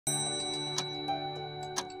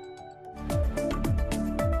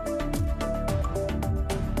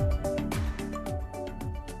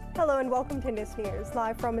and welcome to Indus News.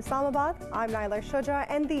 Live from Islamabad, I'm Naila Shuja,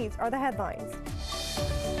 and these are the headlines.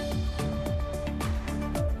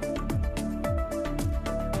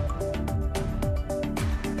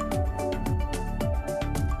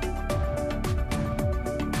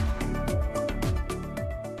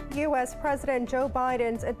 U.S. President Joe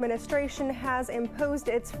Biden's administration has imposed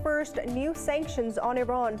its first new sanctions on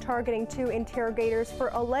Iran, targeting 2 interrogators for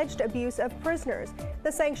alleged abuse of prisoners.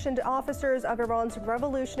 The sanctioned officers of Iran's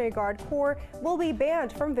Revolutionary Guard Corps will be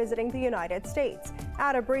banned from visiting the United States.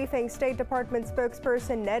 At a briefing, State Department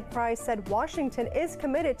spokesperson Ned Price said Washington is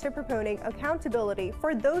committed to promoting accountability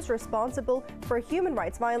for those responsible for human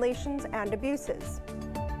rights violations and abuses.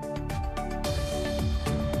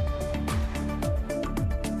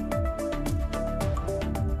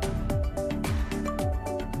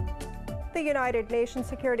 The United Nations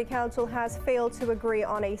Security Council has failed to agree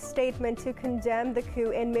on a statement to condemn the coup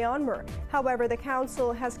in Myanmar. However, the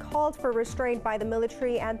Council has called for restraint by the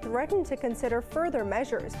military and threatened to consider further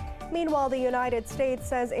measures. Meanwhile, the United States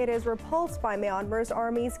says it is repulsed by Myanmar's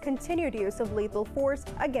army's continued use of lethal force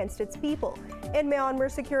against its people. In Myanmar,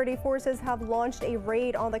 security forces have launched a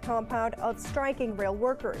raid on the compound of striking rail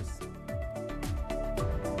workers.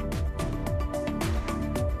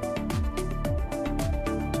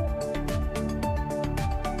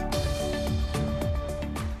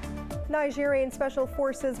 Nigerian special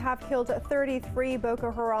forces have killed 33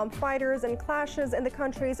 Boko Haram fighters in clashes in the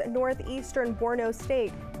country's northeastern Borno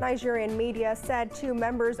state. Nigerian media said 2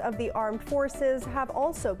 members of the armed forces have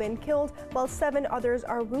also been killed, while 7 others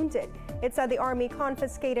are wounded. It said the army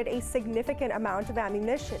confiscated a significant amount of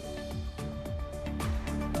ammunition.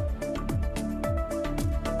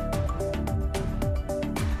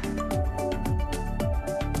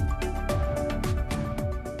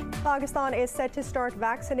 Pakistan is set to start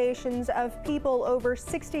vaccinations of people over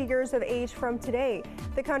 60 years of age from today.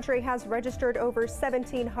 The country has registered over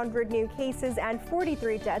 1,700 new cases and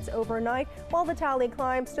 43 deaths overnight, while the tally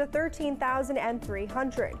climbs to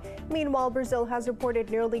 13,300. Meanwhile, Brazil has reported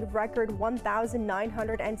nearly record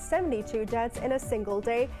 1,972 deaths in a single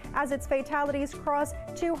day, as its fatalities cross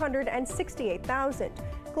 268,000.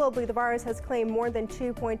 Globally, the virus has claimed more than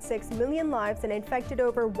 2.6 million lives and infected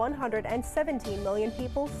over 117 million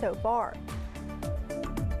people so far.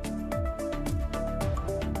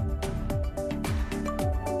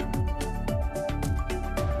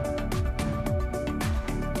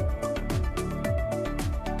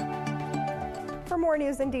 For more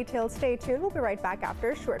news and details, stay tuned. We'll be right back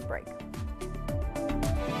after a short break.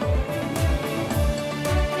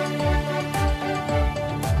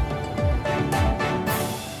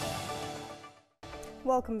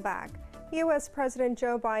 Welcome back. U.S. President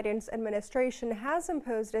Joe Biden's administration has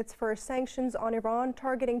imposed its first sanctions on Iran,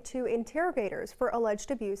 targeting 2 interrogators for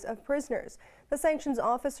alleged abuse of prisoners. The sanctions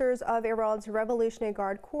officers of Iran's Revolutionary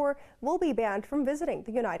Guard Corps will be banned from visiting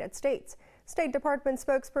the United States. State Department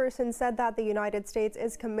spokesperson said that the United States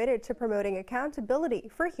is committed to promoting accountability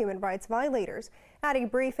for human rights violators. At a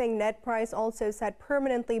briefing, Ned Price also said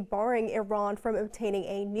permanently barring Iran from obtaining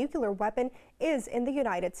a nuclear weapon is in the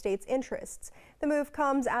United States' interests. The move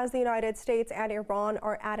comes as the United States and Iran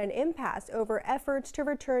are at an impasse over efforts to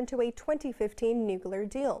return to a 2015 nuclear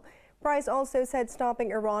deal. Price also said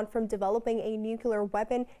stopping Iran from developing a nuclear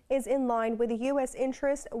weapon is in line with the U.S.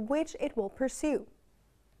 interests, which it will pursue.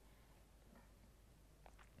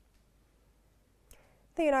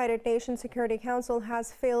 The United Nations Security Council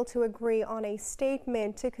has failed to agree on a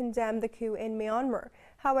statement to condemn the coup in Myanmar.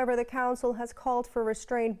 However, the Council has called for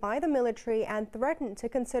restraint by the military and threatened to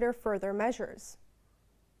consider further measures.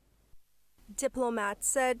 Diplomats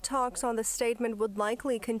said talks on the statement would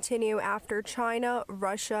likely continue after China,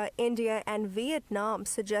 Russia, India, and Vietnam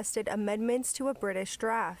suggested amendments to a British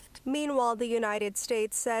draft. Meanwhile, the United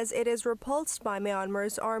States says it is repulsed by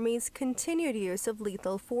Myanmar's army's continued use of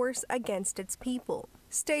lethal force against its people.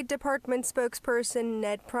 State Department spokesperson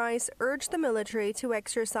Ned Price urged the military to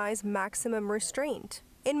exercise maximum restraint.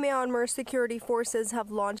 In Myanmar, security forces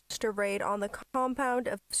have launched a raid on the compound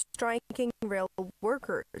of striking rail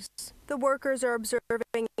workers. The workers are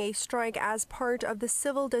observing a strike as part of the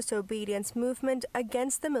civil disobedience movement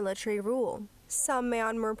against the military rule. Some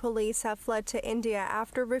Myanmar police have fled to India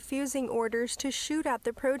after refusing orders to shoot at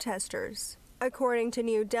the protesters. According to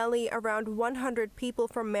New Delhi, around 100 people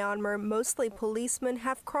from Myanmar, mostly policemen,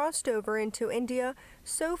 have crossed over into India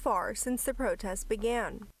so far since the protests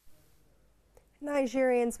began.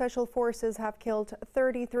 Nigerian special forces have killed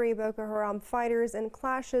 33 Boko Haram fighters in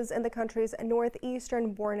clashes in the country's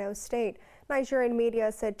northeastern Borno state. Nigerian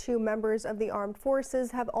media said 2 members of the armed forces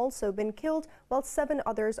have also been killed, while 7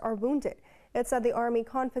 others are wounded. It said the army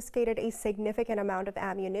confiscated a significant amount of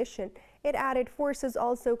ammunition. It added forces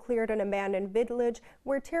also cleared an abandoned village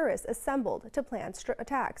where terrorists assembled to plan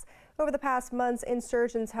attacks. Over the past months,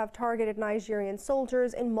 insurgents have targeted Nigerian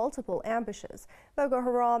soldiers in multiple ambushes. Boko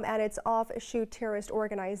Haram and its offshoot terrorist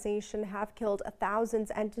organization have killed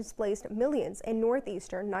thousands and displaced millions in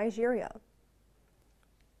northeastern Nigeria.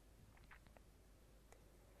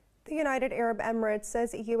 The United Arab Emirates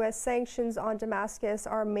says U.S. sanctions on Damascus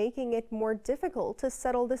are making it more difficult to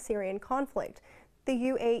settle the Syrian conflict. The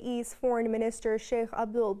UAE's Foreign Minister Sheikh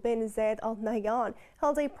Abdul bin Zayed Al Nahyan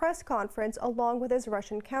held a press conference along with his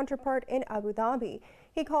Russian counterpart in Abu Dhabi.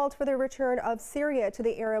 He called for the return of Syria to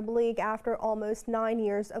the Arab League after almost 9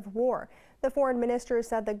 years of war. The foreign minister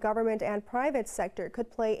said the government and private sector could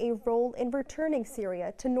play a role in returning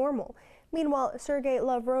Syria to normal. Meanwhile, Sergei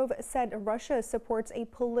Lavrov said Russia supports a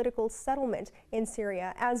political settlement in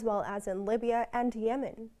Syria as well as in Libya and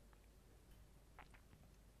Yemen.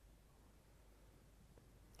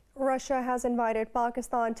 Russia has invited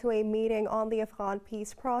Pakistan to a meeting on the Afghan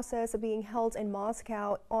peace process being held in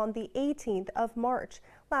Moscow on the 18th of March.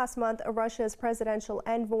 Last month, Russia's presidential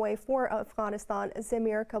envoy for Afghanistan,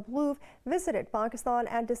 Zamir Kabulov, visited Pakistan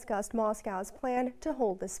and discussed Moscow's plan to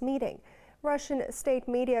hold this meeting. Russian state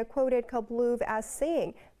media quoted Kabulov as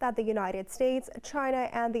saying that the United States, China,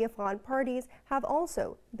 and the Afghan parties have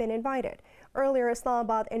also been invited. Earlier,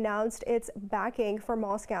 Islamabad announced its backing for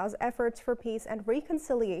Moscow's efforts for peace and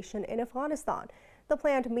reconciliation in Afghanistan. The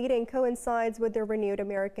planned meeting coincides with the renewed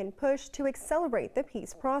American push to accelerate the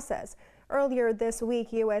peace process. Earlier this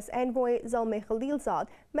week, U.S. envoy Zalmay Khalilzad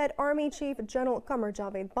met Army Chief General Qamar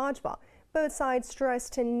Javed Bajwa. Both sides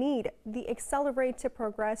stressed the need to accelerate to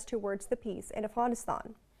progress towards the peace in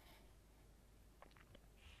Afghanistan.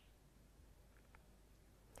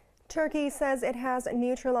 Turkey says it has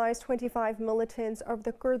neutralized 25 militants of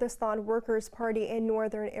the Kurdistan Workers' Party in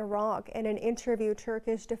northern Iraq. In an interview,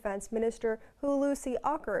 Turkish Defense Minister Hulusi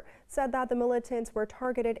Akar said that the militants were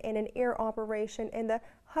targeted in an air operation in the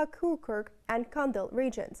Hakkari and Kandil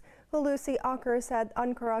regions. Hulusi Akar said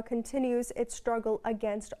Ankara continues its struggle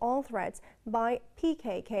against all threats by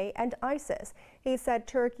PKK and ISIS. He said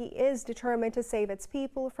Turkey is determined to save its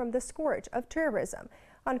people from the scourge of terrorism.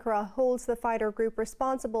 Ankara holds the fighter group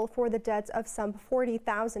responsible for the deaths of some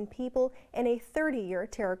 40,000 people in a 30-year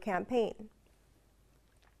terror campaign.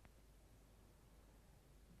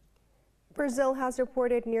 Brazil has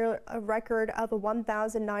reported near a record of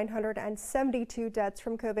 1,972 deaths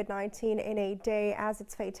from COVID-19 in a day as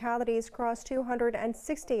its fatalities crossed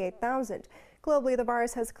 268,000. Globally, the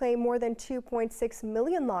virus has claimed more than 2.6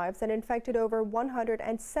 million lives and infected over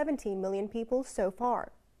 117 million people so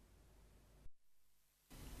far.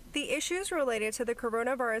 The issues related to the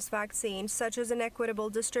coronavirus vaccine, such as inequitable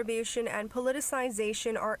distribution and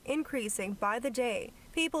politicization, are increasing by the day.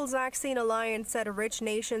 People's Vaccine Alliance said rich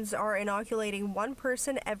nations are inoculating one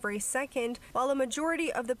person every second, while a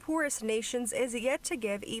majority of the poorest nations is yet to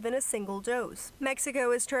give even a single dose.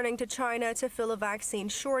 Mexico is turning to China to fill a vaccine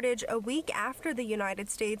shortage a week after the United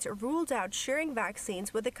States ruled out sharing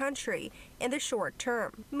vaccines with the country in the short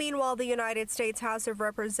term. Meanwhile, the United States House of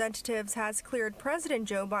Representatives has cleared President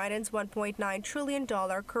Joe Biden's $1.9 trillion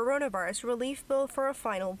coronavirus relief bill for a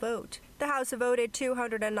final vote. The House voted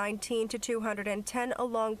 219 to 210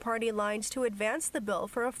 along party lines to advance the bill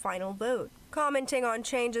for a final vote. Commenting on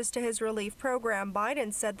changes to his relief program,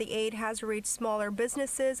 Biden said the aid has reached smaller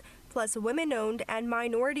businesses, plus women-owned and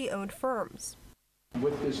minority-owned firms.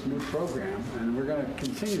 With this new program, and we're going to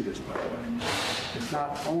continue this, by the way, it's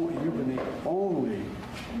not only, you've been the only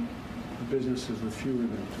businesses with fewer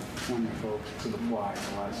than 20 folks to apply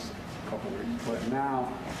in the last couple of weeks. But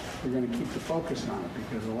now we're going to keep the focus on it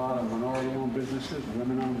because a lot of minority-owned businesses,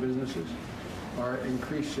 women-owned businesses are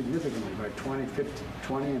increased significantly by 20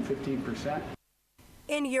 and 15%.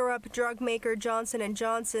 In Europe, drug maker Johnson &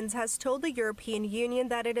 Johnson has told the European Union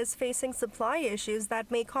that it is facing supply issues that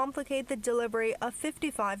may complicate the delivery of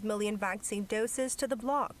 55 million vaccine doses to the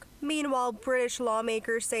bloc. Meanwhile, British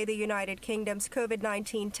lawmakers say the United Kingdom's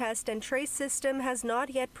COVID-19 test and trace system has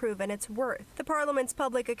not yet proven its worth. The Parliament's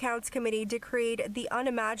Public Accounts Committee decreed the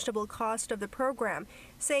unimaginable cost of the program,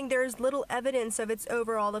 saying there is little evidence of its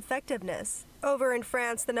overall effectiveness. Over in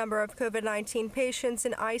France, the number of COVID-19 patients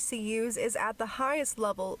in ICUs is at the highest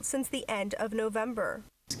level since the end of November.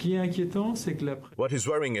 What is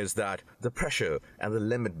worrying is that the pressure and the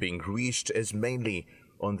limit being reached is mainly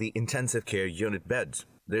on the intensive care unit beds.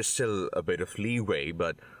 There's still a bit of leeway,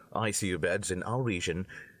 but ICU beds in our region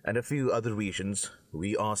and a few other regions,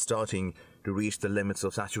 we are starting to reach the limits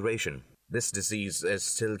of saturation. This disease is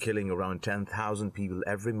still killing around 10,000 people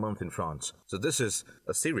every month in France. So this is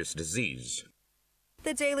a serious disease.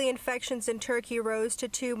 The daily infections in Turkey rose to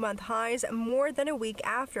 2-month highs more than a week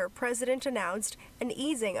after President announced an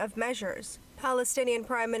easing of measures. Palestinian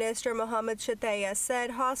Prime Minister Mohammed Shtayyeh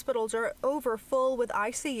said hospitals are overfull with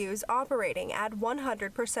ICUs operating at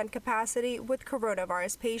 100% capacity with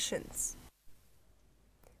coronavirus patients.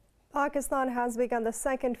 Pakistan has begun the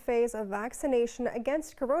second phase of vaccination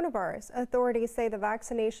against coronavirus. Authorities say the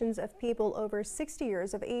vaccinations of people over 60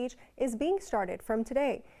 years of age is being started from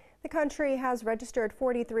today. The country has registered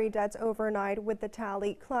 43 deaths overnight, with the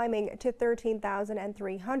tally climbing to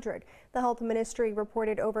 13,300. The health ministry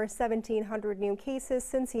reported over 1,700 new cases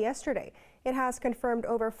since yesterday. It has confirmed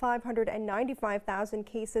over 595,000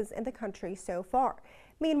 cases in the country so far.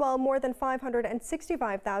 Meanwhile, more than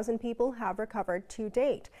 565,000 people have recovered to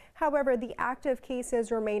date. However, the active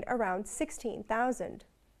cases remain around 16,000.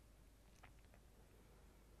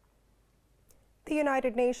 The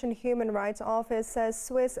United Nations Human Rights Office says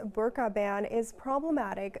Swiss burqa ban is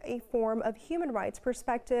problematic, a form of human rights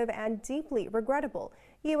perspective, and deeply regrettable.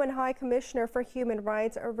 UN High Commissioner for Human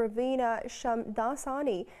Rights Ravina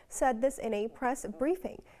Shamdasani said this in a press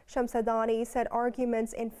briefing. Shamdasani said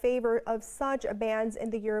arguments in favor of such bans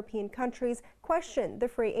in the European countries question the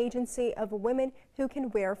free agency of women who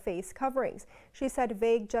can wear face coverings. She said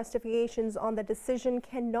vague justifications on the decision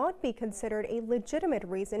cannot be considered a legitimate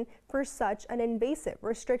reason for such an invasive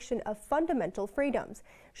restriction of fundamental freedoms.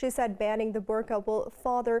 She said banning the burqa will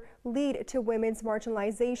further lead to women's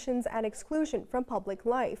marginalizations and exclusion from public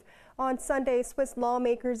life. On Sunday, Swiss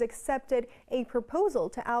lawmakers accepted a proposal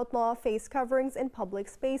to outlaw face coverings in public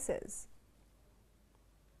spaces.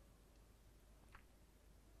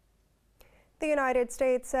 The United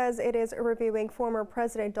States says it is reviewing former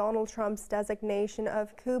President Donald Trump's designation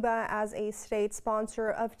of Cuba as a state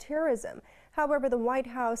sponsor of terrorism. However, the White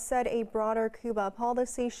House said a broader Cuba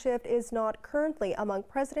policy shift is not currently among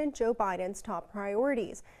President Joe Biden's top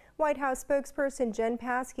priorities. White House spokesperson Jen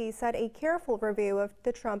Psaki said a careful review of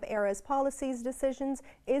the Trump-era's policies decisions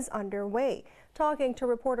is underway. Talking to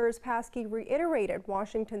reporters, Psaki reiterated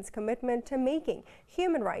Washington's commitment to making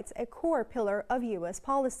human rights a core pillar of U.S.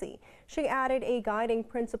 policy. She added a guiding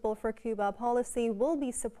principle for Cuba policy will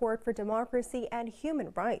be support for democracy and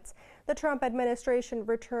human rights. The Trump administration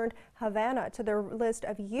returned Havana to their list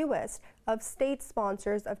of U.S. state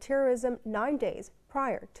sponsors of terrorism 9 days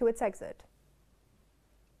prior to its exit.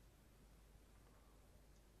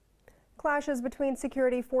 Clashes between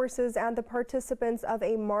security forces and the participants of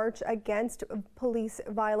a march against police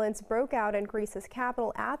violence broke out in Greece's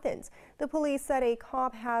capital, Athens. The police said a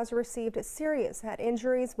cop has received serious head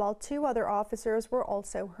injuries, while 2 other officers were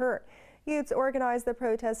also hurt. Youths organized the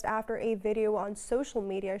protest after a video on social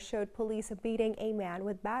media showed police beating a man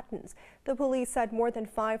with batons. The police said more than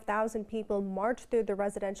 5,000 people marched through the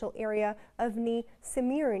residential area of Ni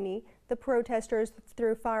Simirni. The protesters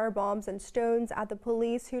threw firebombs and stones at the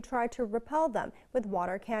police, who tried to repel them with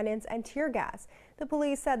water cannons and tear gas. The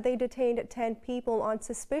police said they detained 10 people on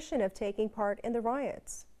suspicion of taking part in the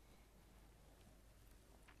riots.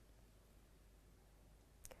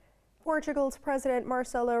 Portugal's President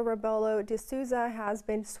Marcelo Rebelo de Sousa has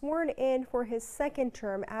been sworn in for his second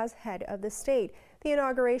term as head of the state. The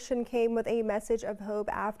inauguration came with a message of hope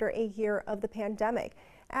after a year of the pandemic.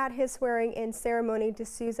 At his swearing-in ceremony, de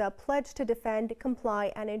Sousa pledged to defend,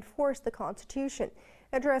 comply, and enforce the Constitution.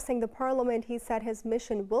 Addressing the parliament, he said his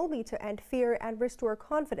mission will be to end fear and restore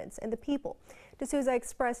confidence in the people. De Sousa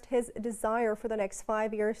expressed his desire for the next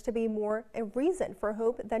 5 years to be more a reason for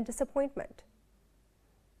hope than disappointment.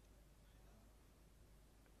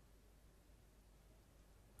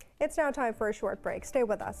 It's now time for a short break. Stay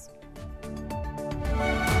with us.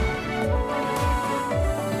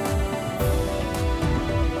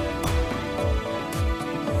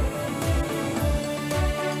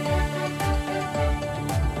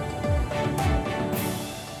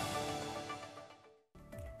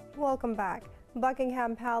 Welcome back.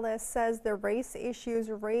 Buckingham Palace says the race issues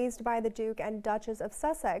raised by the Duke and Duchess of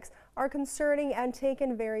Sussex are concerning and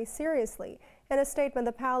taken very seriously. In a statement,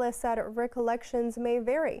 the palace said recollections may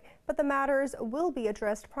vary, but the matters will be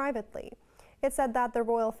addressed privately. It said that the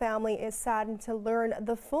royal family is saddened to learn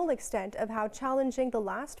the full extent of how challenging the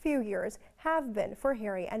last few years have been for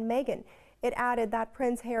Harry and Meghan. It added that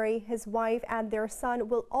Prince Harry, his wife, and their son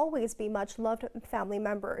will always be much-loved family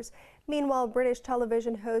members. Meanwhile, British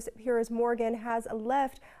television host Piers Morgan has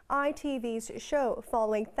left ITV's show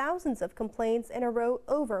following thousands of complaints in a row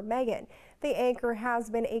over Meghan. The anchor has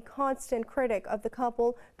been a constant critic of the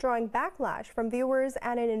couple, drawing backlash from viewers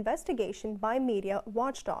and an investigation by media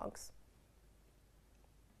watchdogs.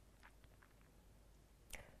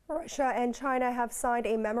 Russia and China have signed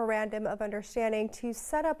a memorandum of understanding to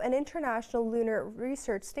set up an international lunar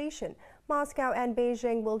research station. Moscow and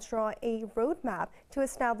Beijing will draw a roadmap to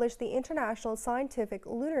establish the International Scientific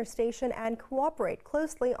Lunar Station and cooperate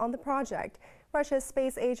closely on the project. Russia's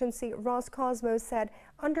space agency Roscosmos said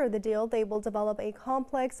under the deal they will develop a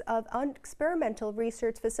complex of experimental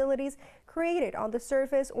research facilities created on the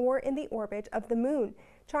surface or in the orbit of the moon.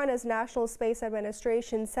 China's National Space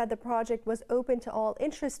Administration said the project was open to all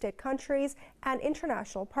interested countries and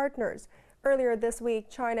international partners. Earlier this week,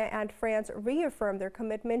 China and France reaffirmed their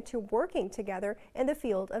commitment to working together in the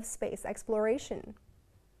field of space exploration.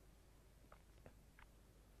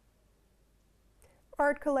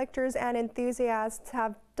 Art collectors and enthusiasts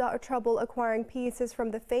have trouble acquiring pieces from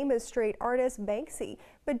the famous street artist Banksy,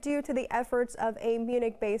 but due to the efforts of a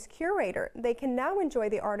Munich-based curator, they can now enjoy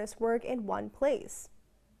the artist's work in one place.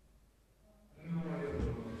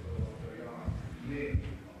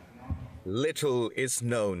 Little is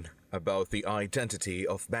known about the identity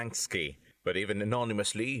of Banksy, but even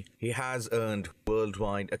anonymously, he has earned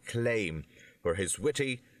worldwide acclaim for his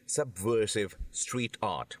witty, subversive street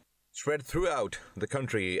art. Spread throughout the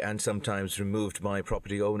country and sometimes removed by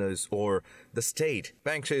property owners or the state,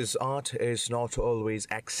 Banksy's art is not always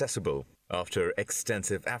accessible. After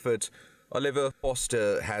extensive efforts, Oliver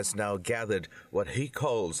Foster has now gathered what he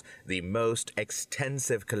calls the most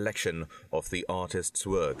extensive collection of the artist's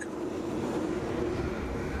work.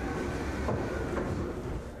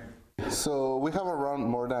 So we have around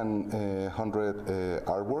more than 100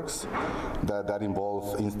 artworks that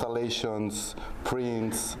involve installations,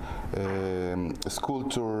 prints,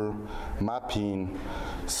 sculpture, mapping.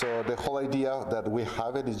 So the whole idea that we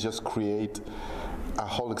have it is just create a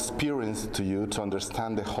whole experience to you to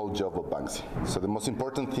understand the whole job of Banksy. So the most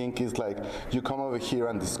important thing is like you come over here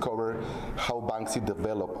and discover how Banksy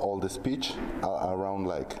developed all the speech around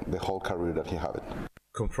like the whole career that he had.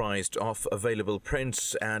 Comprised of available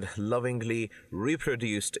prints and lovingly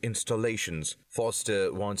reproduced installations,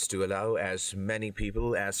 Foster wants to allow as many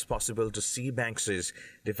people as possible to see Banksy's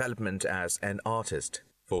development as an artist.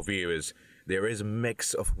 For viewers, there is a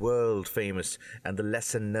mix of world-famous and the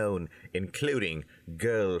lesser-known, including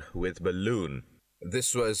Girl with Balloon.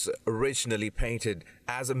 This was originally painted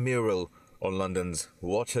as a mural on London's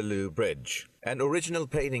Waterloo Bridge. An original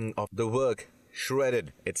painting of the work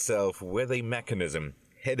shredded itself with a mechanism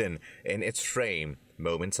hidden in its frame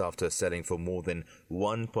moments after selling for more than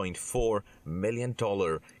 $1.4 million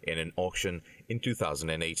in an auction in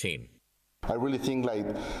 2018. I really think like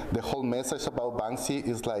the whole message about Banksy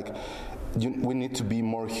is like we need to be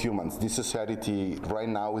more humans. This society right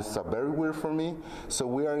now is very weird for me. So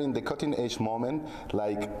we are in the cutting edge moment,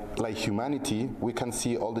 like humanity. We can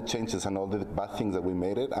see all the changes and all the bad things that we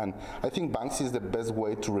made it. And I think Banksy is the best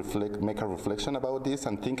way to make a reflection about this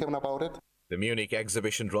and thinking about it. The Munich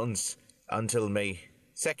exhibition runs until May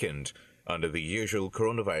 2nd under the usual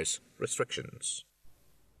coronavirus restrictions.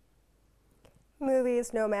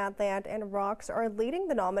 Movies Nomadland and Rocks are leading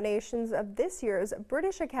the nominations of this year's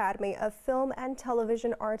British Academy of Film and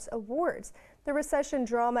Television Arts Awards. The recession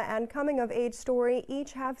drama and coming-of-age story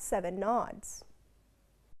each have 7 nods.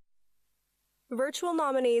 Virtual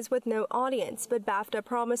nominees with no audience, but BAFTA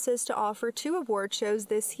promises to offer 2 award shows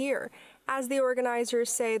this year, as the organizers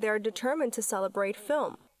say they're determined to celebrate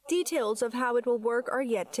film. Details of how it will work are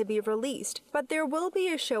yet to be released, but there will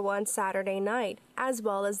be a show on Saturday night, as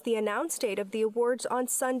well as the announced date of the awards on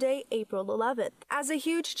Sunday, April 11th. As a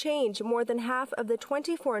huge change, more than half of the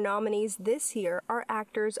 24 nominees this year are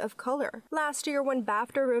actors of color. Last year, when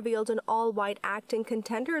BAFTA revealed an all-white acting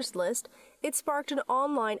contenders list, it sparked an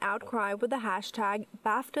online outcry with the hashtag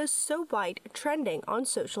BAFTAsSoWhite trending on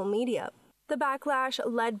social media. The backlash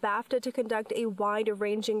led BAFTA to conduct a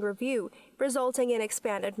wide-ranging review, resulting in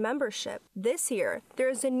expanded membership. This year, there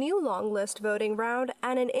is a new long list voting round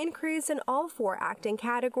and an increase in all 4 acting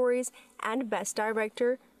categories and Best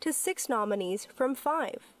Director to 6 nominees from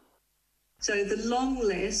 5. So the long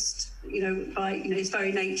list, by its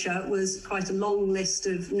very nature, was quite a long list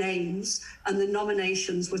of names, and the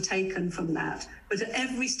nominations were taken from that. But at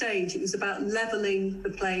every stage, it was about levelling the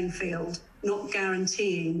playing field, not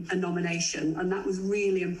guaranteeing a nomination. And that was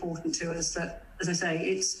really important to us that, as I say,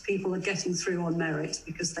 it's people are getting through on merit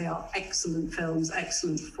because they are excellent films,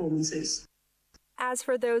 excellent performances. As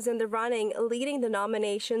for those in the running, leading the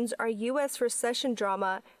nominations are U.S. recession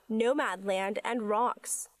drama Nomadland and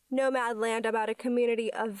Rocks. Nomadland, about a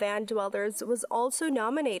community of van dwellers, was also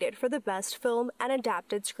nominated for the Best Film and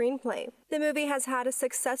Adapted Screenplay. The movie has had a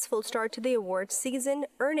successful start to the awards season,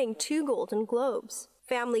 earning 2 Golden Globes.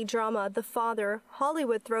 Family drama The Father,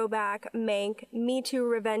 Hollywood throwback Mank, Me Too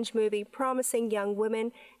revenge movie Promising Young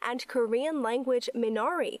Women, and Korean language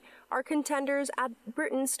Minari are contenders at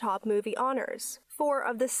Britain's top movie honors. 4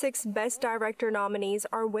 of the 6 Best Director nominees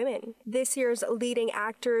are women. This year's leading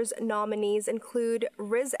actors nominees include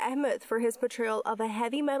Riz Ahmed for his portrayal of a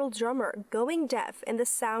heavy metal drummer going deaf in The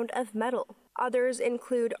Sound of Metal. Others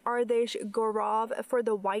include Ardish Gaurav for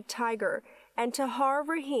The White Tiger and Tahar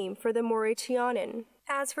Rahim for The Mauritanian.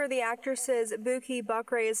 As for the actresses, Buki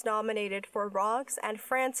Bakre is nominated for Rocks and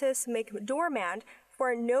Frances McDormand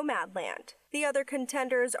for Nomadland. The other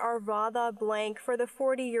contenders are Radha Blank for the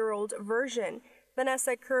 40-year-old version,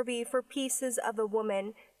 Vanessa Kirby for Pieces of a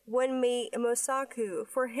Woman, Wunmi Mosaku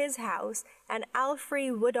for His House, and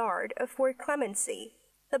Alfre Woodard for Clemency.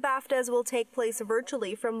 The BAFTAs will take place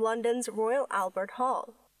virtually from London's Royal Albert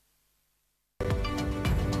Hall.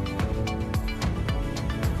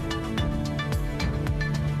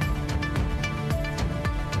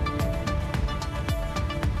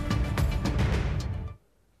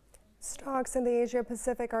 Stocks in the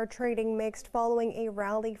Asia-Pacific are trading mixed following a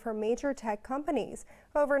rally from major tech companies.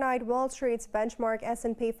 Overnight, Wall Street's benchmark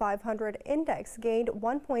S&P 500 index gained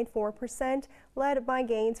 1.4%, led by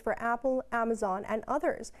gains for Apple, Amazon, and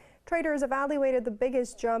others. Traders evaluated the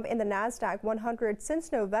biggest jump in the Nasdaq 100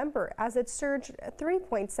 since November as it surged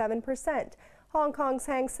 3.7%. Hong Kong's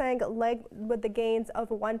Hang Seng led with the gains of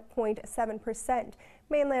 1.7%.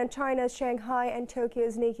 Mainland China's Shanghai and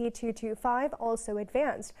Tokyo's Nikkei 225 also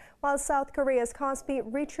advanced, while South Korea's Kospi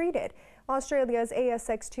retreated. Australia's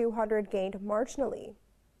ASX 200 gained marginally.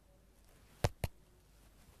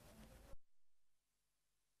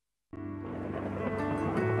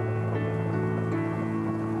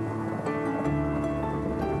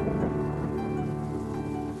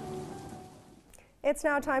 It's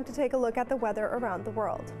now time to take a look at the weather around the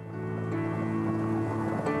world.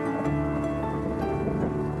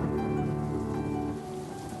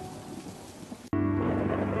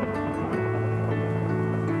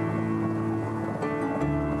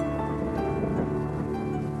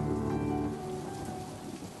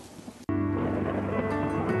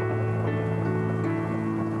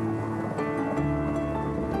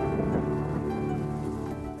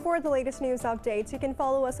 For the latest news updates, you can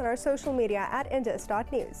follow us on our social media at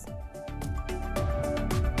indus.news.